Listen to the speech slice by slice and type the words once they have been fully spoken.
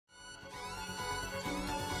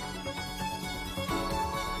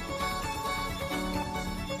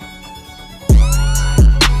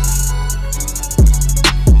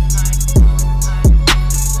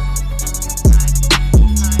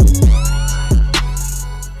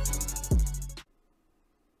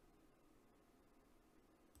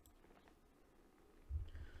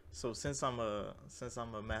So since I'm a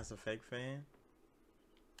Mass Effect fan,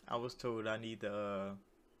 I was told I need to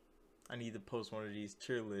post one of these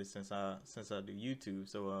tier lists since I do YouTube.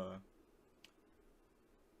 So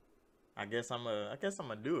I guess I'm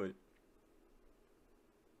gonna do it.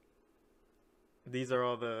 These are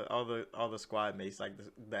all the squad mates, like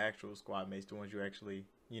the actual squad mates, the ones you actually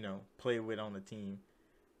play with on the team.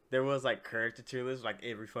 There was like character tier lists, like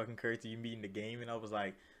every fucking character you meet in the game, and I was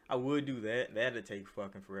like, I would do that. That'd take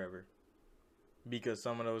fucking forever because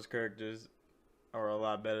some of those characters are a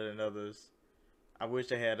lot better than others. I wish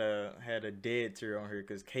they had a dead tier on here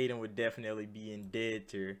because Caden would definitely be in dead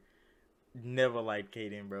tier. Never liked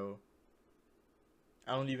Caden, bro.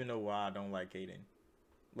 I don't even know why I don't like Caden.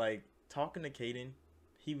 Like talking to Caden,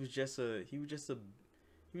 he was just a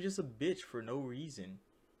bitch for no reason.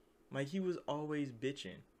 Like he was always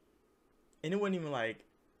bitching, and it wasn't even like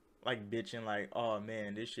bitching like, oh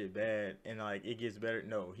man, this shit bad and like it gets better.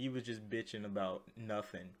 No, he was just bitching about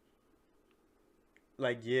nothing.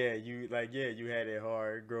 Like, yeah, you had it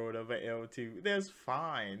hard growing up at L2. That's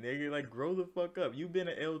fine, nigga. Like grow the fuck up. You been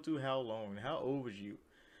at L2 how long? How old was you?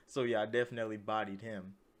 So yeah, I definitely bodied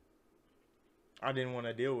him. I didn't want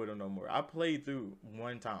to deal with him no more. I played through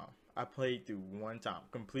one time. I played through one time,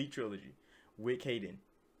 complete trilogy with Caden,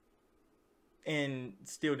 and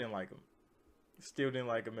still didn't like him. Still didn't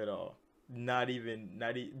like him at all. Not even.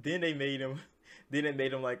 Then they made him. Then they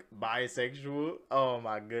made him like bisexual. Oh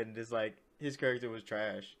my goodness! Like his character was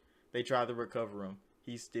trash. They tried to recover him.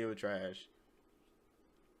 He's still trash.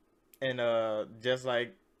 And just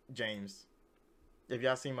like James. If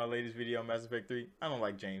y'all seen my latest video on Mass Effect 3, I don't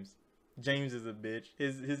like James. James is a bitch.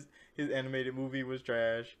 His animated movie was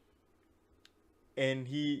trash, and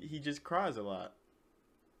he just cries a lot.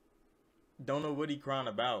 Don't know what he crying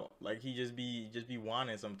about. Like he just be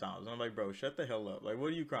whining sometimes. And I'm like, bro, shut the hell up. Like, what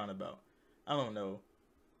are you crying about? I don't know.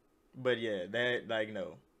 But yeah, that like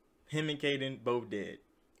no, him and Caden both dead.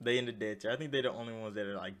 They in the dead tier. I think they're the only ones that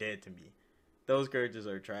are like dead to me. Those characters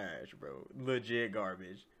are trash, bro. Legit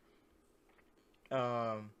garbage.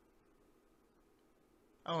 Um,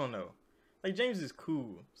 I don't know. Like James is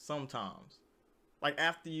cool sometimes. Like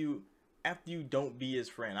after you don't be his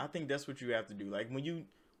friend. I think that's what you have to do. Like when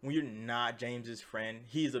you're not James's friend,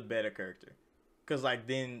 he's a better character. Cause like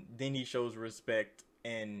then he shows respect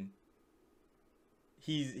and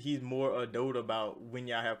he's more adult about when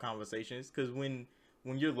y'all have conversations. Cause when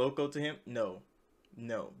you're local to him, no,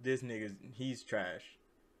 this nigga's he's trash.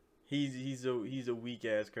 He's a weak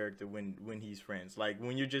ass character when he's friends. Like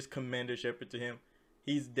when you're just Commander Shepard to him,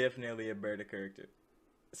 he's definitely a better character.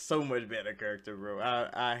 So much better character, bro.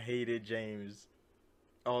 I hated James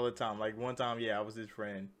all the time. Like one time, yeah, I was his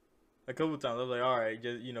friend. A couple times I was like, all right,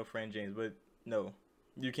 just friend James, but no,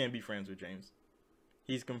 you can't be friends with James.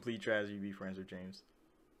 He's complete trash. You be friends with James.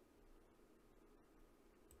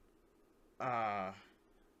 Ah,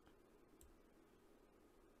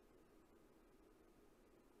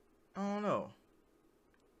 I don't know.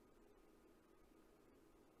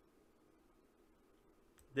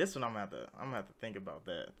 This one I'm gonna have to think about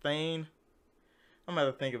that. Thane, I'm gonna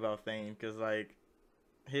have to think about Thane because like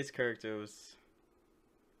his character was,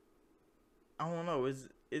 I don't know,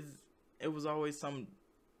 it was always some,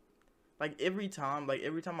 like every time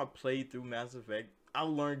I played through Mass Effect, I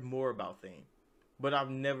learned more about Thane. But I've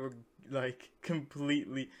never like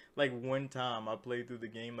completely, like one time I played through the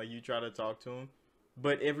game, like you try to talk to him,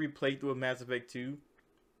 but every playthrough of Mass Effect 2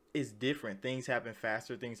 is different. Things happen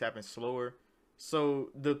faster, things happen slower. So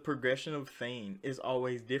the progression of Thane is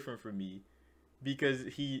always different for me because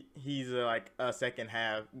he's like a second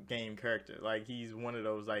half game character. Like he's one of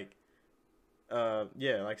those like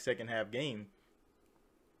yeah, like second half game,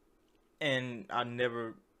 and I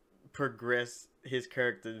never progressed his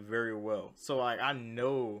character very well. So like I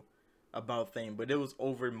know about Thane, but it was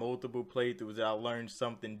over multiple playthroughs that I learned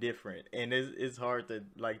something different, and it's hard to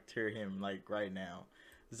like tear him like right now.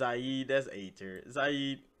 Zaid, that's A tier.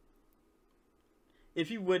 Zaid, if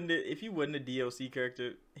he wasn't a DLC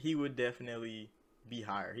character, he would definitely be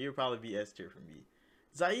higher. He would probably be S tier for me.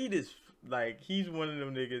 Zaid is like he's one of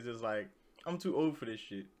them niggas that's like I'm too old for this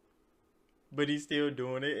shit, but he's still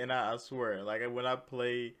doing it, and I swear, like when I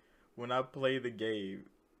play the game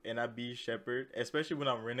and I be Shepard, especially when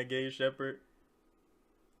I'm Renegade Shepard,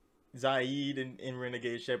 Zaid and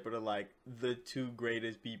Renegade Shepard are like the two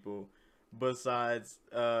greatest people besides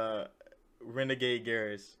Renegade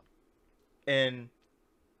Garrus, and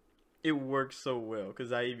it works so well because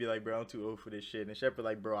Zaid be like, bro, I'm too old for this shit, and Shepard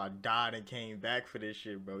like, bro, I died and came back for this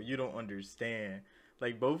shit, bro. You don't understand.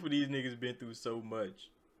 Like both of these niggas been through so much,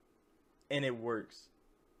 and it works.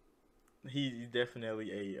 He's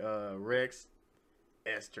definitely a Rex.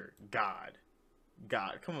 Esther. God,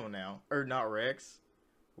 come on now. Or not Rex.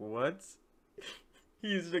 What?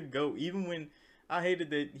 He's the GOAT. Even when I hated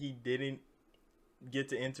that he didn't get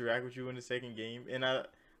to interact with you in the second game, and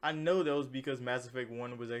I know that was because Mass Effect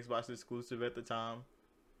 1 was Xbox exclusive at the time,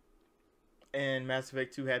 and Mass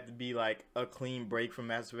Effect 2 had to be like a clean break from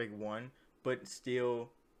Mass Effect 1, but still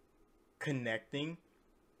connecting.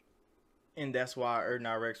 And that's why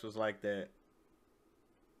Erdnot Rex was like that.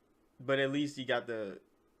 But at least he got to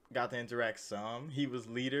interact some. He was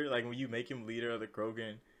leader. Like when you make him leader of the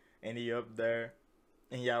Krogan and he up there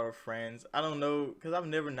and y'all were friends. I don't know, because I've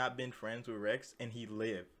never not been friends with Rex and he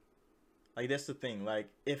lived. Like that's the thing. Like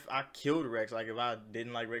if I killed Rex, like if I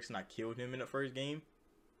didn't like Rex and I killed him in the first game,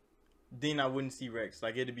 then I wouldn't see Rex.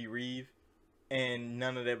 Like it'd be Reeve and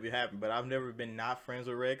none of that would happen. But I've never been not friends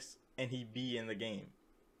with Rex and he'd be in the game.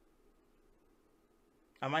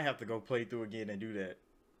 I might have to go play through again and do that.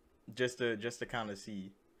 Just to kind of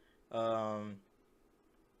see.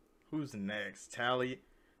 Who's next? Tally.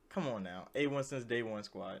 Come on now. A1 since day one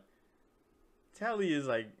squad. Tally is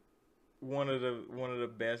like one of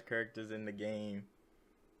the best characters in the game.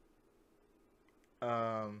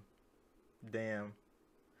 Damn.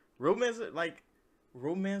 Romance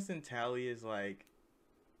and Tally is like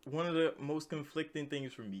one of the most conflicting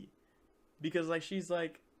things for me. Because like she's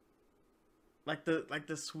like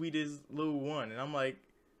the sweetest little one, and I'm like,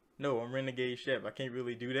 no, I'm Renegade Chef. I can't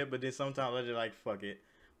really do that, but then sometimes I just like, fuck it.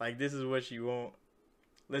 Like, this is what she want.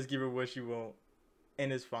 Let's give her what she want,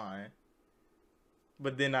 and it's fine.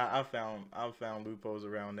 But then I found loopholes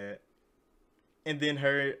around that. And then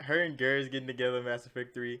her and Garrus getting together in Mass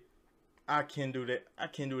Effect 3. I can do that. I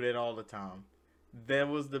can do that all the time. That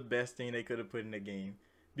was the best thing they could have put in the game.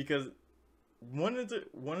 Because one of the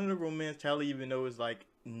romance Tally even though is like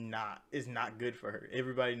not good for her.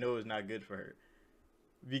 Everybody knows it's not good for her.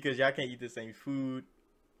 Because y'all can't eat the same food.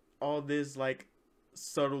 All this like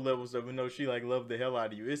subtle levels of no, she like loved the hell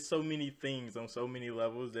out of you. It's so many things on so many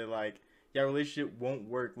levels that like your relationship won't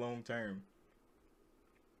work long term.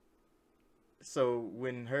 So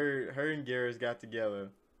when her and Garrus got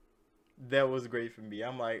together, that was great for me.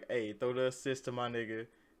 I'm like, hey, throw the assist to my nigga.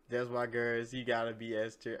 That's why Garrus, he gotta be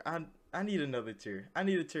S tier. I need another tier. I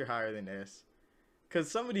need a tier higher than S.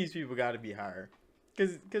 Cause some of these people gotta be higher.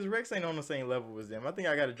 Cause Rex ain't on the same level as them. I think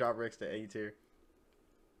I gotta drop Rex to A tier.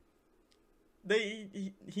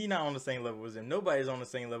 He not on the same level as them. Nobody's on the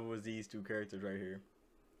same level as these two characters right here.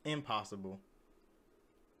 Impossible.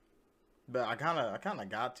 But I kinda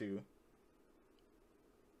got to.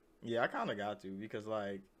 Yeah, I kinda got to because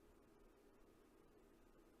like,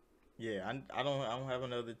 yeah, I don't have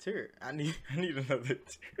another tier. I need another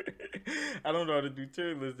tier. I don't know how to do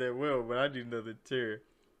tier lists that well, but I need another tier.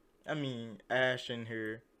 I mean, Ash in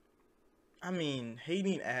here. I mean,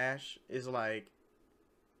 hating Ash is like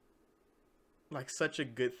such a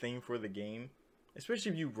good thing for the game,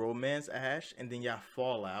 especially if you romance Ash and then y'all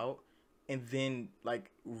fall out, and then like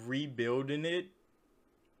rebuilding it.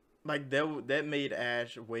 Like that made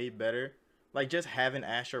Ash way better. Like just having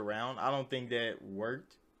Ash around, I don't think that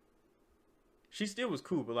worked. She still was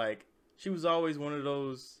cool, but like she was always one of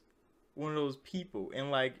those people, and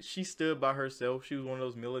like she stood by herself. She was one of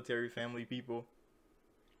those military family people.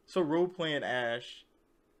 So role playing Ash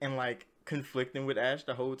and like conflicting with Ash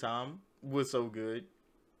the whole time was so good.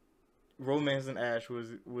 Romancing Ash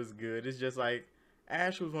was good. It's just like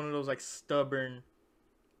Ash was one of those like stubborn,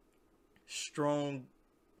 strong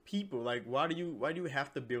people. Like why do you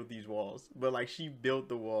have to build these walls? But like she built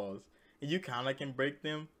the walls, and you kind of can break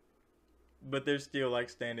them, but they're still like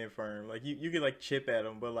standing firm. Like you can like chip at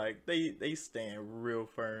them, but like they stand real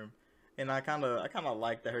firm. And I kind of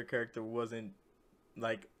like that her character wasn't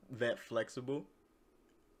like that flexible.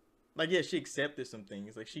 Like yeah, she accepted some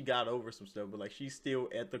things. Like she got over some stuff, but like she still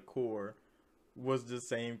at the core was the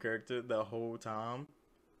same character the whole time.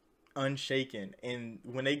 Unshaken. And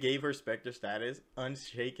when they gave her Spectre status,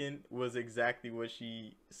 Unshaken was exactly what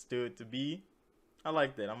she stood to be. I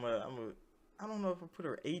like that. I don't know if I put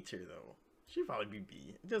her A tier though. She'd probably be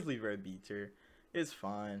B. Just leave her at B tier. It's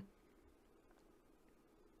fine.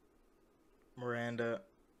 Miranda,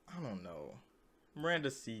 I don't know. Miranda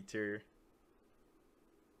C tier.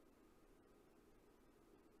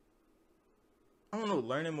 I don't know,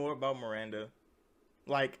 learning more about Miranda.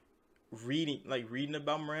 Like reading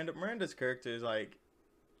about Miranda. Miranda's character is like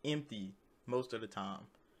empty most of the time.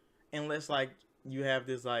 Unless like you have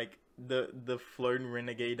this like the flirting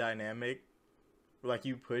renegade dynamic. Where, like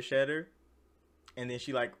you push at her and then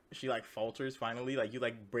she falters finally. Like you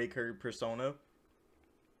like break her persona.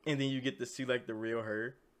 And then you get to see like the real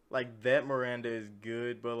her. Like that Miranda is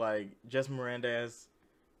good, but like just Miranda as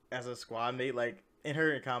a squad mate, like And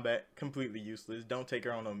her in combat, completely useless. Don't take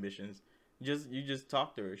her on no missions. You just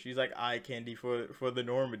talk to her. She's like eye candy for the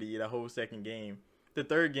Normandy the whole second game. The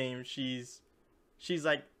third game, she's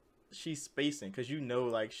like she's spacing because you know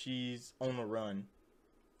like she's on the run.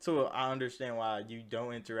 So I understand why you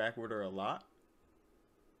don't interact with her a lot.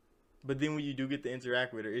 But then when you do get to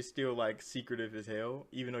interact with her, it's still like secretive as hell,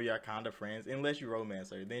 even though y'all kind of friends, unless you romance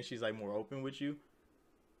her. Then she's like more open with you.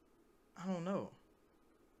 I don't know.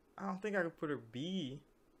 I don't think I could put her B.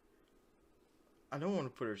 I don't want to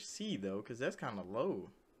put her C though, because that's kind of low.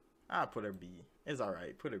 I'll put her B. It's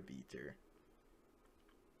alright. Put her B tier.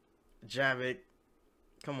 Javik.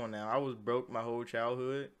 Come on now. I was broke my whole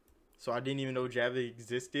childhood. So I didn't even know Javik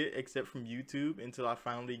existed except from YouTube until I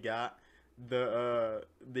finally got the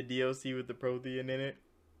DLC with the Prothean in it.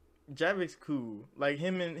 Javik's cool. Like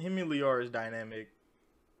him and Liara's dynamic.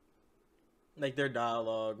 Like their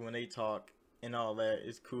dialogue when they talk and all that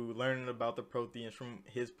is cool. Learning about the Protheans from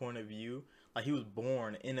his point of view. Like he was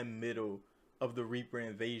born in the middle of the Reaper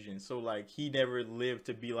invasion. So like he never lived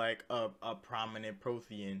to be like a prominent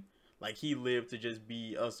Prothean. Like he lived to just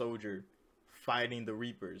be a soldier fighting the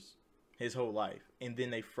Reapers his whole life. And then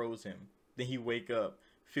they froze him. Then he wake up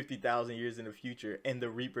 50,000 years in the future and the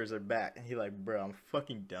Reapers are back. And he like, bro, I'm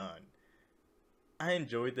fucking done. I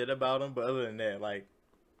enjoyed that about him, but other than that, like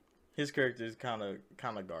his character is kind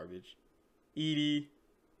of garbage. Edie's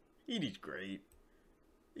great.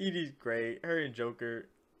 Edie's great. Her and Joker.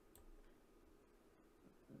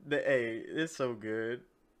 It's so good.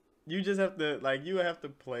 You just have to you have to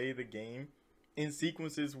play the game in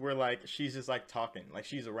sequences where like she's just like talking, like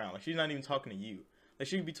she's around, like she's not even talking to you. Like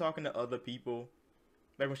she'd be talking to other people.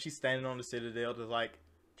 Like when she's standing on the Citadel to like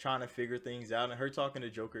trying to figure things out and her talking to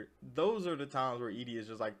Joker. Those are the times where Edie is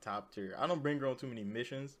just like top tier. I don't bring her on too many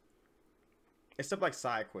missions. Except like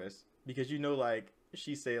side quests. Because you know like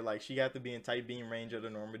she said like she got to be in tight beam range of the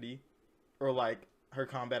Normandy. Or like her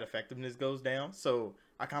combat effectiveness goes down. So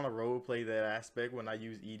I kind of role play that aspect when I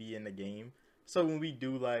use Edie in the game. So when we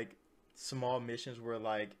do like small missions where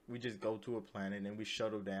like we just go to a planet and we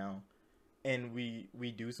shuttle down and we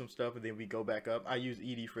do some stuff and then we go back up, I use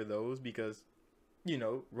Edie for those because, you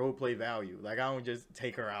know, role play value. Like I don't just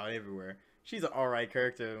take her out everywhere. She's an alright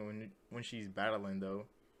character when she's battling though.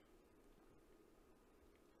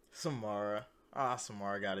 Samara.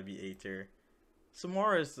 Samara gotta be A tier.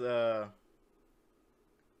 Samara's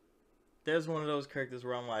there's one of those characters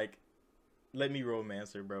where I'm like, let me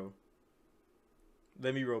romance her, bro.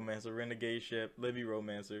 Let me romance her. Renegade ship, let me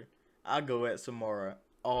romance her. I go at Samara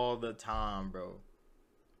all the time, bro.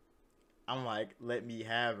 I'm like, let me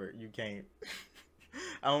have her. You can't.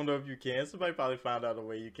 I don't know if you can. Somebody probably found out a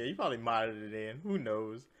way you can. You probably modded it in. Who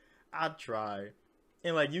knows? I try.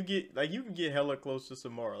 And like you can get hella close to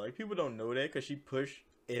Samara. Like people don't know that because she pushed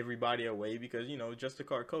everybody away because, you know, just a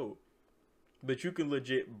card code. But you can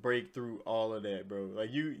legit break through all of that, bro.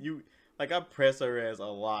 Like you like I press her ass a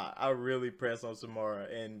lot. I really press on Samara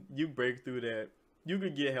and you break through that. You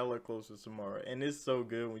could get hella close to Samara and it's so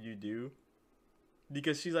good when you do.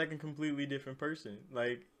 Because she's like a completely different person.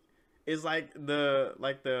 Like it's like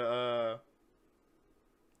the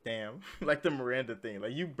damn, like the Miranda thing.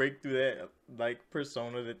 Like you break through that like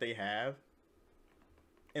persona that they have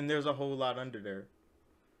and there's a whole lot under there.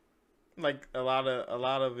 Like a lot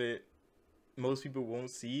of it most people won't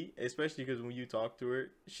see, especially because when you talk to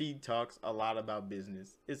her, she talks a lot about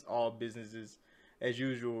business. It's all businesses as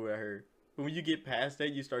usual with her. But when you get past that,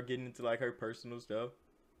 you start getting into like her personal stuff.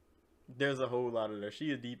 There's a whole lot of that.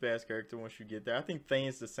 She a deep ass character once you get there. I think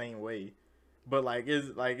Thane's the same way, but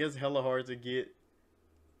it's hella hard to get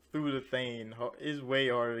through the Thane. It's way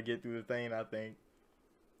harder to get through the Thane, I think.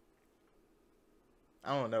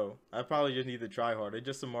 I don't know. I probably just need to try harder.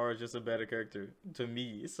 Just Samara's just a better character to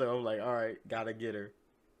me. So I'm like, alright, gotta get her.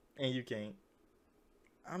 And you can't.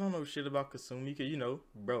 I don't know shit about Kasumi because, you know,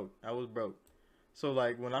 broke. I was broke. So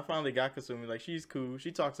like when I finally got Kasumi, like she's cool.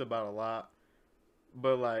 She talks about a lot.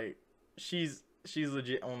 But like she's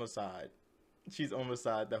legit on the side. She's on the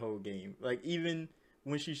side the whole game. Like even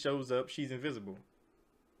when she shows up, she's invisible.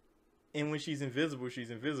 And when she's invisible, she's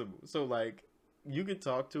invisible. So like you could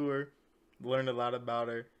talk to her, learn a lot about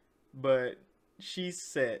her, but she's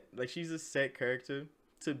set. Like she's a set character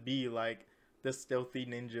to be like the stealthy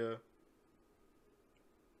ninja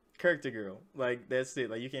character girl. Like that's it.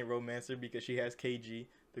 Like you can't romance her because she has KG,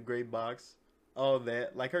 the great box, all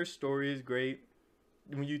that. Like her story is great.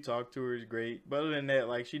 When you talk to her is great. But other than that,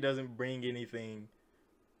 like she doesn't bring anything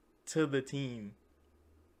to the team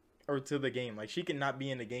or to the game. Like she can not be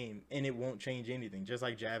in the game and it won't change anything. Just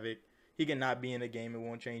like Javik, he can not be in the game, it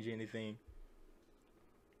won't change anything.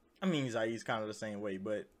 I mean, Zai's kind of the same way,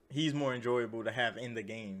 but he's more enjoyable to have in the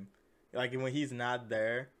game. Like when he's not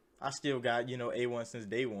there, I still got A1 since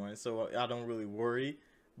day one, so I don't really worry.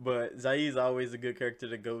 But Zai's always a good character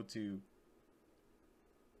to go to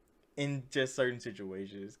in just certain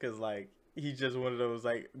situations, cause like he's just one of those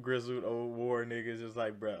like grizzled old war niggas, just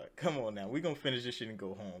like, bruh, come on now, we gonna finish this shit and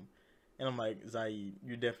go home. And I'm like, Zai,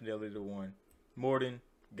 you're definitely the one. Morden,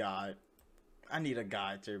 God, I need a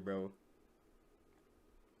God tier, bro.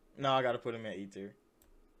 No, I gotta put him at A tier.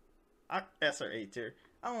 S or A tier.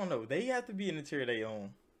 I don't know. They have to be in the tier they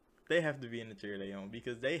own. They have to be in the tier they own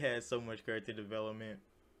because they had so much character development.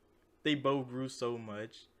 They both grew so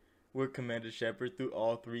much with Commander Shepard through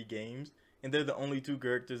all three games, and they're the only two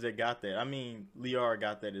characters that got that. I mean, Liara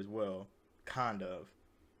got that as well, kind of.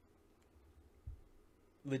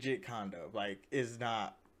 Legit, kind of. Like, it's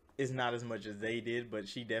not as much as they did, but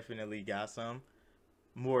she definitely got some.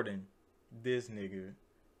 Morden, this nigga,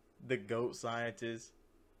 the GOAT scientist.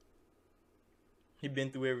 He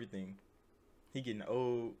been through everything. He getting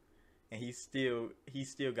old, and he still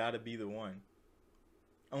gotta be the one.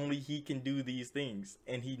 Only he can do these things,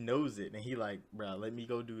 and he knows it, and he like, bro, let me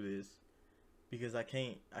go do this, because I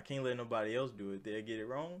can't let nobody else do it. They'll get it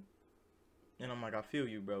wrong, and I'm like, I feel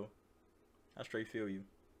you, bro. I straight feel you.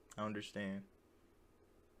 I understand.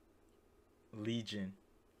 Legion,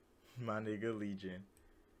 my nigga Legion.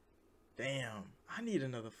 Damn, I need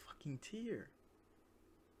another fucking tier.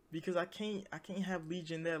 Because I can't have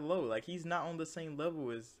Legion that low. Like, he's not on the same level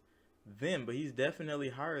as them, but he's definitely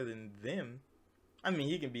higher than them. I mean,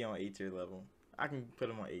 he can be on A tier level. I can put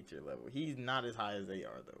him on A tier level. He's not as high as they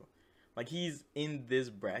are, though. Like, he's in this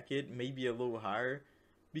bracket, maybe a little higher,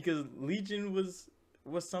 because Legion was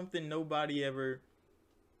something nobody ever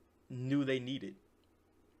knew they needed.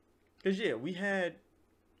 Because, yeah, we had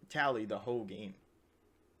Tally the whole game.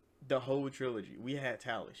 The whole trilogy. We had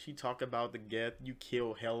Tally. She talked about the Geth. You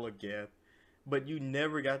kill hella Geth. But you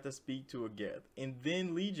never got to speak to a Geth. And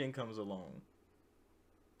then Legion comes along.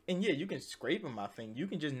 And yeah, you can scrape him, I think. You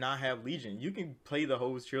can just not have Legion. You can play the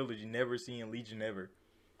whole trilogy never seeing Legion ever.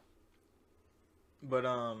 But,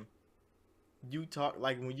 you talk,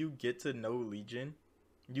 like, when you get to know Legion,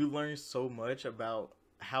 you learn so much about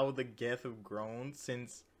how the Geth have grown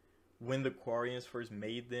since when the Quarians first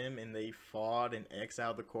made them and they fought and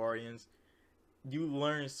exiled the Quarians. You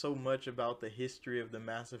learn so much about the history of the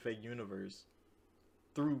Mass Effect universe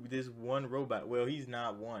through this one robot. Well, he's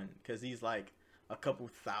not one, because he's like a couple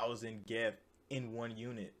thousand Geth in one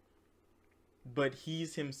unit. But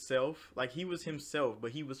he's himself, like he was himself,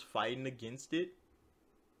 but he was fighting against it.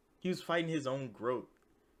 He was fighting his own growth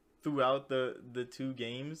throughout the two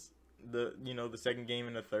games, the second game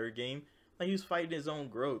and the third game. Like, he was fighting his own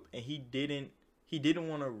growth, and he didn't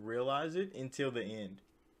want to realize it until the end.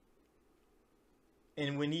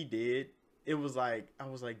 And when he did, it was like, I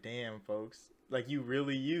was like, damn, folks, like, you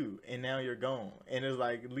really you, and now you're gone. And it's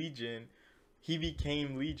like Legion, he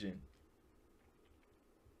became Legion.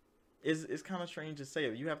 It's kind of strange to say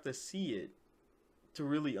it. You have to see it to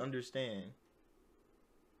really understand.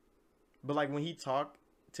 But like when he talked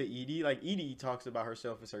to Edie, like Edie talks about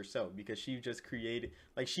herself as herself because she just created,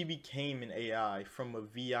 like she became an AI from a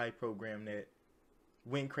VI program that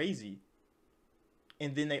went crazy.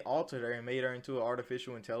 And then they altered her and made her into an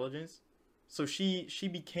artificial intelligence. So she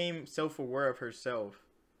became self-aware of herself,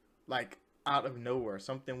 like out of nowhere.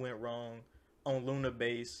 Something went wrong on Luna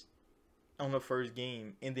base on the first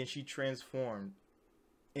game, and then she transformed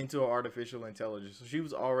into an artificial intelligence. So she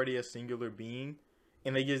was already a singular being,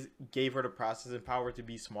 and they just gave her the processing power to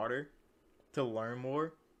be smarter, to learn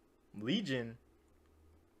more. Legion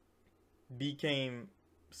became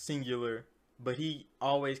singular, but he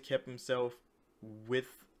always kept himself with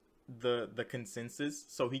the consensus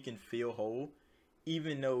so he can feel whole,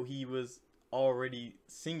 even though he was already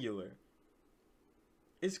singular.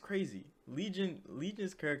 It's crazy.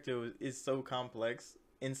 Legion's character is so complex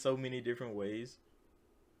in so many different ways.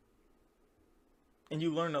 And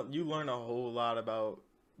you learn a whole lot about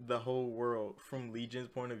the whole world from Legion's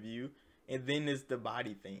point of view. And then it's the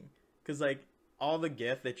body thing. Because, like, all the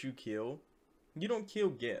Geth that you kill, you don't kill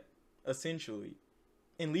Geth, essentially.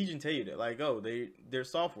 And Legion tell you that, like, oh, they're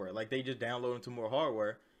software. Like, they just download into more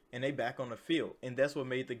hardware, and they back on the field. And that's what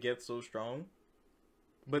made the Geth so strong.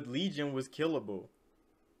 But Legion was killable.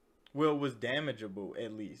 Well, it was damageable,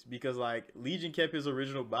 at least. Because, like, Legion kept his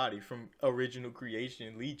original body from original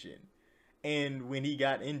creation Legion. And when he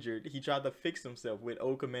got injured, he tried to fix himself with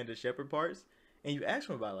old Commander Shepard parts. And you ask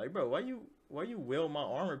him about it, like, bro, why you weld my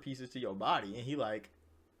armor pieces to your body? And he like,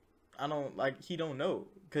 he don't know.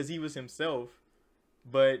 Because he was himself.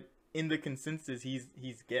 But in the consensus, he's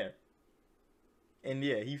Geth. And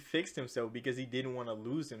yeah, he fixed himself because he didn't want to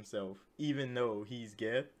lose himself, even though he's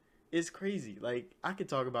Geth. It's crazy. Like I could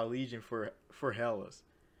talk about Legion for hellas.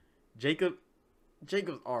 Jacob,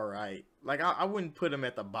 Jacob's all right. Like I wouldn't put him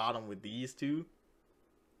at the bottom with these two.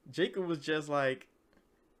 Jacob was just like,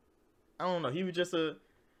 I don't know. He was just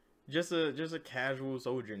a casual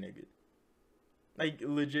soldier nigga. Like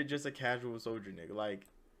legit, just a casual soldier nigga. Like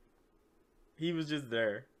he was just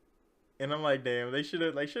there, and I'm like, damn, they should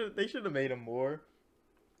have made him more.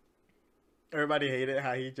 Everybody hated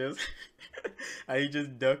how he just how he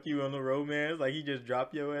just duck you on the romance, like he just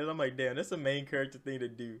drop your ass. I'm like, damn, that's a main character thing to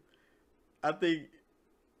do. I think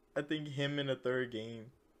I think him in the third game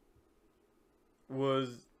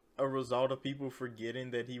was a result of people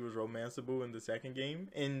forgetting that he was romanceable in the second game,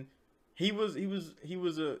 and he was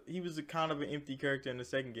a kind of an empty character in the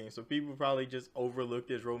second game, so people probably just overlooked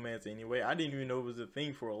his romance anyway. I didn't even know it was a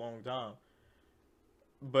thing for a long time.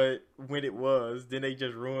 But when it was, then they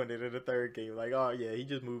just ruined it in the third game. Like, oh yeah, he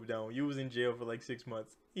just moved on. You was in jail for like 6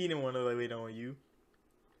 months. He didn't want to wait on you.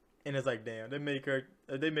 And it's like, damn, they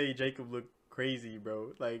made Jacob look crazy,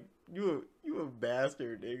 bro. Like, you a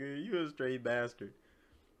bastard, nigga. You a straight bastard.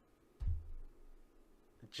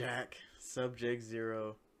 Jack, Subject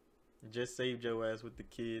Zero, just saved your ass with the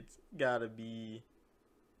kids. Gotta be,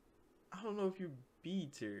 I don't know if you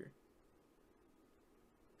B tier.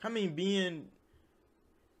 I mean,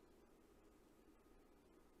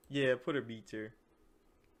 yeah, put a B tier.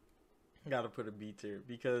 Gotta put a B tier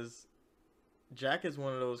because Jack is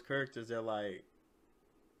one of those characters that like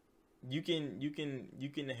you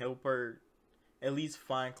can help her at least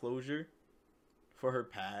find closure for her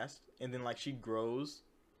past, and then like she grows,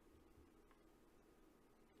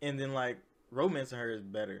 and then like romancing her is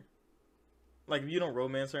better. Like if you don't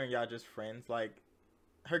romance her and y'all just friends, like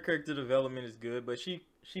her character development is good, but she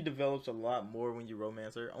develops a lot more when you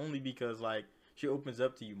romance her, only because like she opens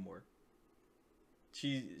up to you more.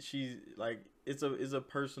 She's like it's a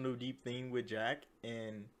personal deep thing with Jack,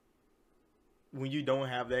 and when you don't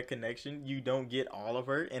have that connection, you don't get all of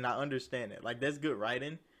her, and I understand it. Like that's good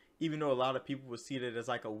writing, even though a lot of people would see that as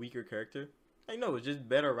like a weaker character. Like no, it's just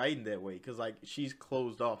better writing that way because like she's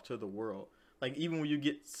closed off to the world. Like even when you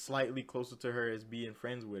get slightly closer to her as being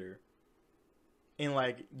friends with her, and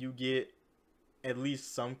like you get at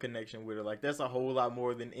least some connection with her, like that's a whole lot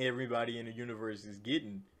more than everybody in the universe is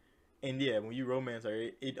getting. And yeah, when you romance her,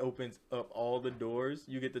 it opens up all the doors.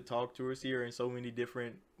 You get to talk to her, see her in so many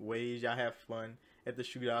different ways. Y'all have fun at the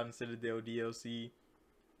shootout in Citadel DLC,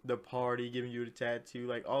 the party, giving you the tattoo,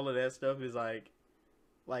 like all of that stuff is like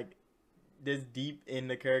this deep in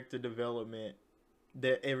the character development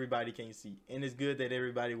that everybody can't see. And it's good that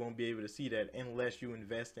everybody won't be able to see that unless you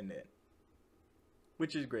invest in that,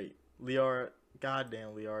 which is great. Liara,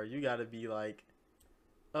 goddamn Liara, you gotta be like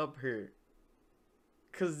up here.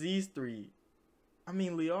 Cause these three, I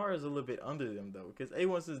mean, Liara is a little bit under them though. Cause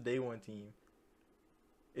A1's day one team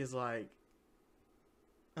is like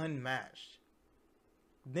unmatched.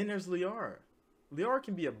 Then there's Liara. Liara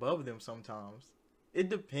can be above them sometimes. It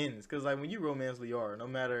depends. Cause like when you romance Liara, no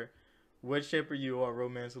matter what shepherd you are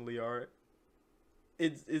romancing Liara,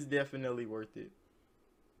 it's definitely worth it.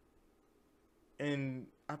 And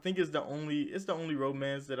I think it's the only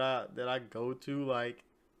romance that I go to like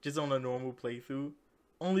just on a normal playthrough.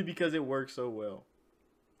 Only because it works so well.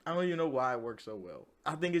 I don't even know why it works so well.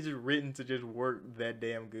 I think it's just written to just work that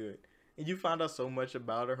damn good. And you find out so much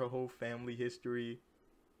about her whole family history,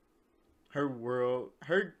 her world,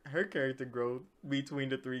 her character growth between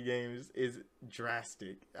the three games is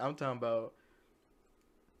drastic. I'm talking about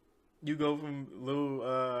you go from little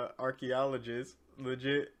archaeologist,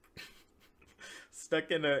 legit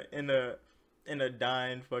stuck in a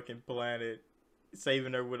dying fucking planet,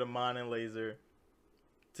 saving her with a mining laser,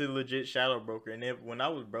 to legit shadow broker. And when I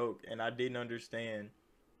was broke and I didn't understand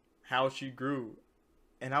how she grew,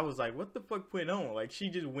 and I was like, what the fuck went on? Like she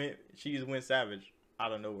just went savage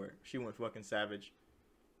out of nowhere. She went fucking savage.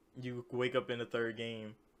 You wake up in the third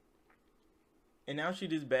game and now she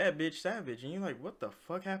this bad bitch savage, and you're like, what the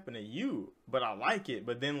fuck happened to you? But I like it.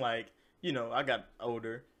 But then like, you know, I got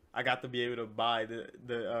older, I got to be able to buy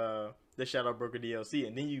the shadow broker DLC,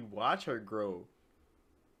 and then you watch her grow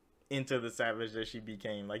into the savage that she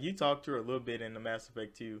became. Like you talked to her a little bit in the Mass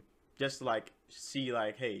Effect 2, just to like see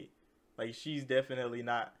like, hey, like she's definitely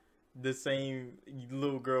not the same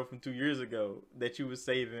little girl from 2 years ago that you was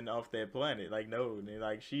saving off that planet. Like no,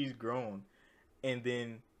 like she's grown. And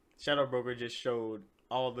then Shadow Broker just showed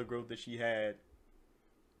all the growth that she had.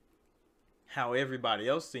 How everybody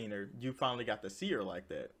else seen her, you finally got to see her like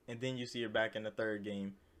that. And then you see her back in the third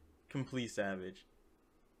game, complete savage,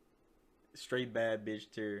 straight bad bitch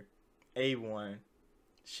tier. A1,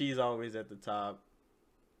 She's always at the top.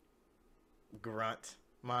 Grunt.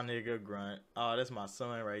 My nigga Grunt. Oh, that's my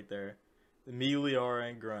son right there. Meliora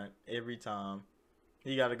and Grunt every time.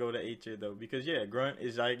 He gotta go to A tier though. Because yeah, Grunt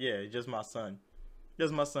is like, yeah, just my son.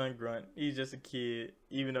 Just my son Grunt. He's just a kid,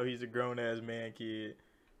 even though he's a grown ass man kid.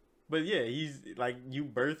 But yeah, he's like, you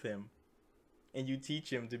birth him and you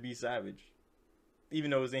teach him to be savage.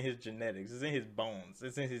 Even though it's in his genetics, it's in his bones,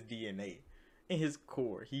 it's in his DNA. In his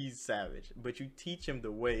core, he's savage. But you teach him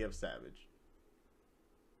the way of savage.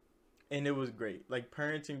 And it was great. Like,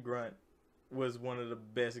 parenting Grunt was one of the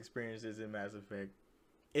best experiences in Mass Effect.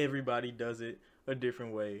 Everybody does it a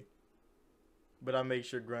different way. But I make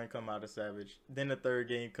sure Grunt come out as savage. Then the third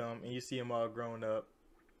game come and you see him all grown up.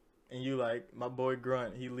 And you like, my boy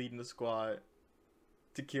Grunt, he leading the squad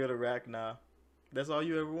to kill the Rachni. That's all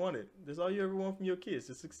you ever wanted. That's all you ever want from your kids,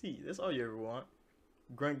 to succeed. That's all you ever want.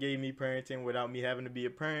 Grunt gave me parenting without me having to be a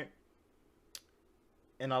parent.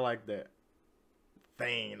 And I like that.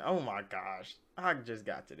 Thane. Oh my gosh. I just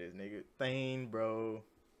got to this nigga. Thane, bro.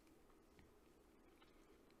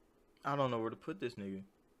 I don't know where to put this nigga.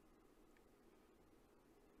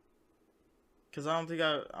 Cause I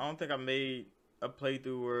don't think I made a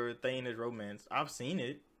playthrough where Thane is romance. I've seen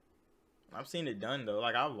it. I've seen it done though.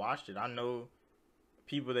 Like, I've watched it. I know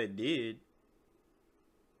people that did.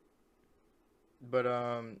 But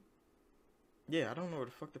yeah, I don't know where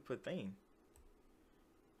the fuck to put Thane.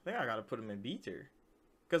 I think I gotta put him in B tier.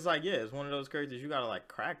 Cause like, yeah, it's one of those characters you gotta like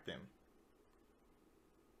crack them.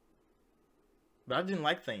 But I didn't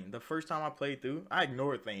like Thane. The first time I played through, I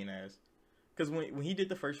ignored Thane as. Cause when he did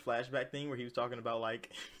the first flashback thing where he was talking about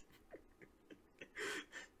like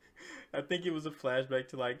I think it was a flashback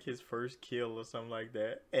to like his first kill or something like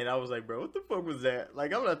that. And I was like, bro, what the fuck was that?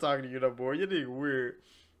 Like, I'm not talking to you no more. You're nigga weird.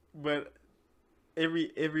 But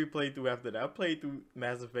every playthrough after that, I played through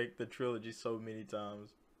Mass Effect the trilogy so many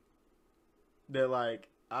times that like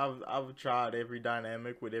I've tried every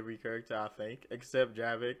dynamic with every character, I think, except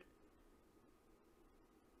Javik.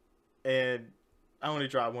 And I only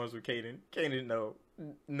tried once with Kaidan. Kaidan, no.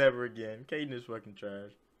 Never again. Kaidan is fucking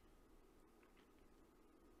trash.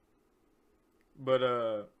 But,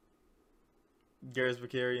 Garrus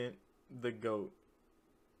Vakarian, the GOAT.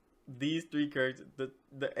 These three characters,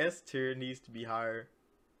 the S tier needs to be higher.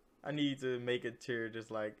 I need to make a tier just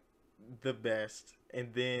like the best.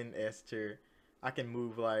 And then S tier. I can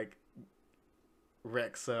move like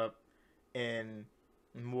Rex up and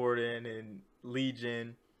Morden and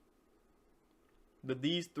Legion. But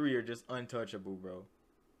these three are just untouchable, bro.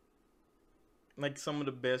 Like some of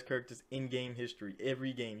the best characters in game history.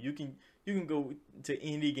 Every game. You can go to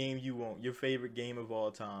any game you want. Your favorite game of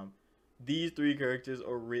all time. These three characters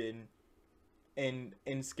are written and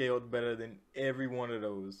scaled better than every one of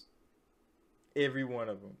those. Every one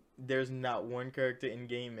of them. There's not one character in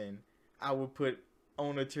game I would put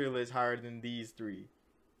on a tier list higher than these three.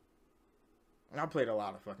 I played a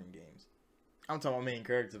lot of fucking games. I'm talking about main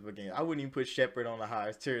characters of a game. I wouldn't even put Shepard on the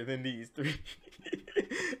highest tier than these three.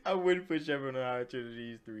 I wouldn't put Shepard on the highest tier than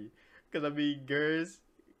these three. Because, I mean, Garrus,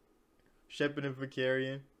 Shepard, and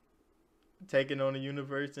Vakarian taking on the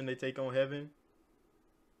universe and they take on heaven.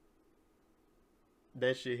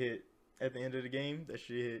 That shit hit. At the end of the game, that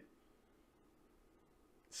shit hit.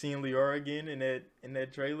 Seeing Liara again in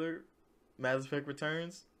that trailer, Mass Effect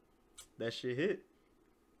Returns, that shit hit.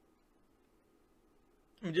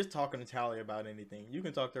 I mean, just talking to Tali about anything. You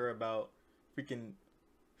can talk to her about freaking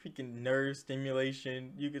nerve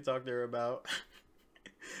stimulation. You can talk to her about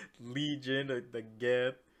Legion, the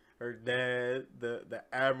Geth, her dad, the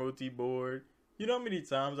Admiralty board. You know how many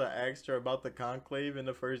times I asked her about the Conclave in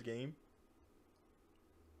the first game?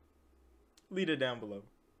 Leave it down below.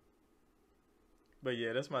 But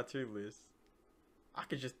yeah, that's my tier list. I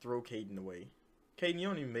could just throw Kaidan away. Kaidan, you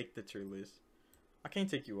don't even make the tier list. I can't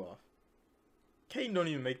take you off. Kaidan don't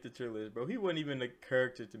even make the tier list, bro. He wasn't even a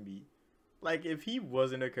character to me. Like, if he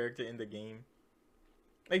wasn't a character in the game,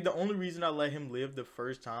 like, the only reason I let him live the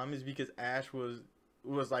first time is because Ash was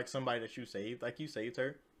like somebody that you saved. Like, you saved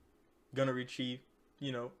her. Gonna retrieve,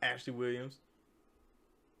 Ashley Williams.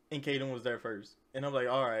 And Kaidan was there first. And I'm like,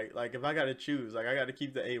 alright, like, if I gotta choose, like, I gotta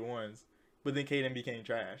keep the A1s. But then Kaidan became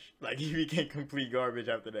trash. Like, he became complete garbage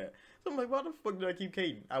after that. So I'm like, why the fuck did I keep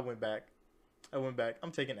Kaidan? I went back.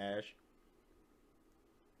 I'm taking Ash.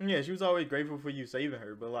 And yeah, she was always grateful for you saving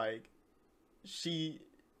her. But, like,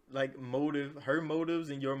 her motives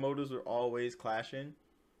and your motives were always clashing.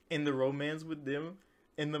 And the romance with them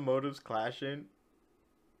and the motives clashing.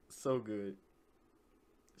 So good.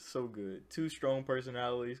 So good. Two strong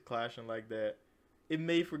personalities clashing like that. It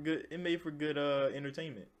made for good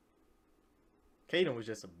entertainment. Kaden was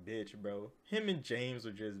just a bitch, bro. Him and James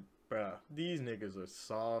were just, bruh. These niggas are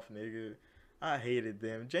soft, nigga. I hated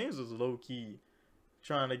them. James was low key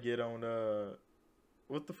trying to get on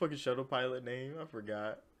what the fucking shuttle pilot name? I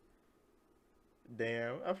forgot.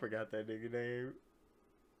 Damn, I forgot that nigga name.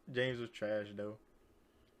 James was trash though.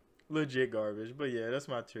 Legit garbage. But yeah, that's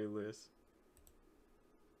my tier list.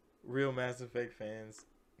 Real Mass Effect fans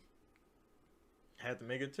had to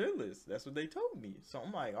make a tier list. That's what they told me. So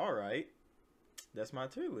I'm like, alright. That's my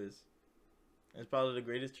tier list. It's probably the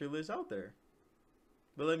greatest tier list out there.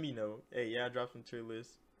 But let me know. Hey, yeah, I dropped some tier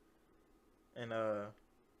lists. And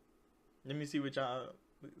let me see what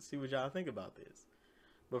y'all think about this.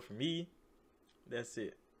 But for me, that's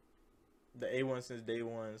it. The A1 since day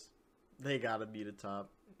ones, they gotta be the top.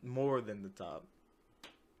 More than the top.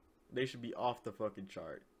 They should be off the fucking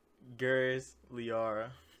chart. Garrus, Liara,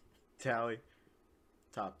 Tally,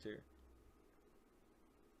 top tier.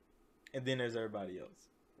 And then there's everybody else.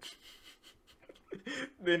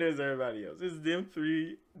 Then there's everybody else. It's them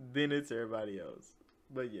three, then it's everybody else.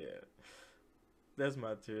 But yeah, that's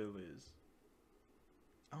my tier list.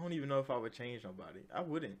 I don't even know if I would change nobody. I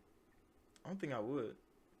wouldn't. I don't think I would.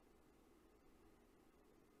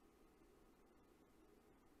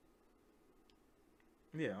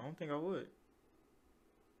 Yeah, I don't think I would.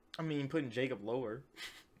 I mean, putting Jacob lower.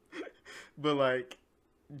 But like,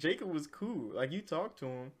 Jacob was cool. Like, you talked to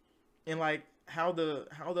him, and like how the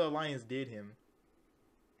Alliance did him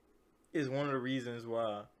is one of the reasons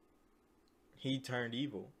why he turned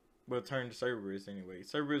evil. Well, turned Cerberus anyway.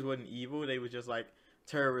 Cerberus wasn't evil. They was just like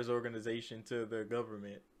terrorist organization to the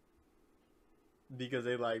government. Because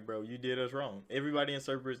they like, bro, you did us wrong. Everybody in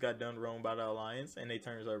Cerberus got done wrong by the Alliance, and they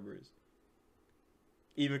turned Cerberus.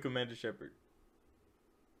 Even Commander Shepard.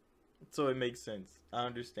 So it makes sense. I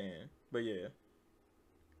understand. But yeah.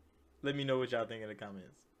 Let me know what y'all think in the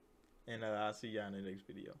comments. And I'll see y'all in the next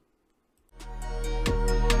video.